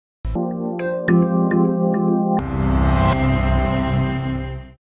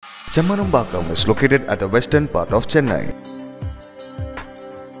Chembarambakkam is located at the western part of Chennai.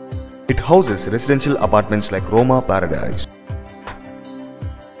 It houses residential apartments like Roma Paradise.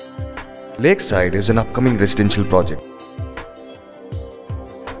 Lakeside is an upcoming residential project.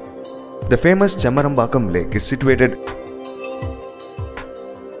 The famous Chembarambakkam Lake is situated.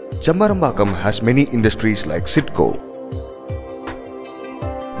 Chembarambakkam has many industries like Sitco.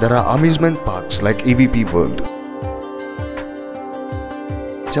 There are amusement parks like EVP World.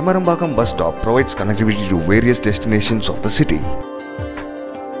 Chembarambakkam bus stop provides connectivity to various destinations of the city.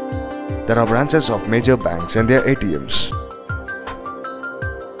 There are branches of major banks and their ATMs.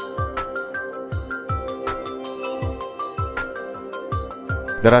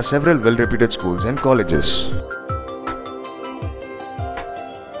 There are several well-reputed schools and colleges.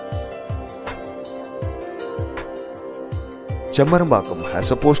 Chembarambakkam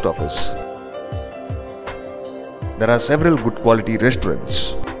has a post office. There are several good quality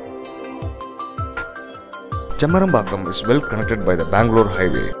restaurants. Chembarambakkam is well connected by the Bangalore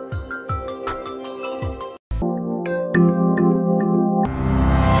highway.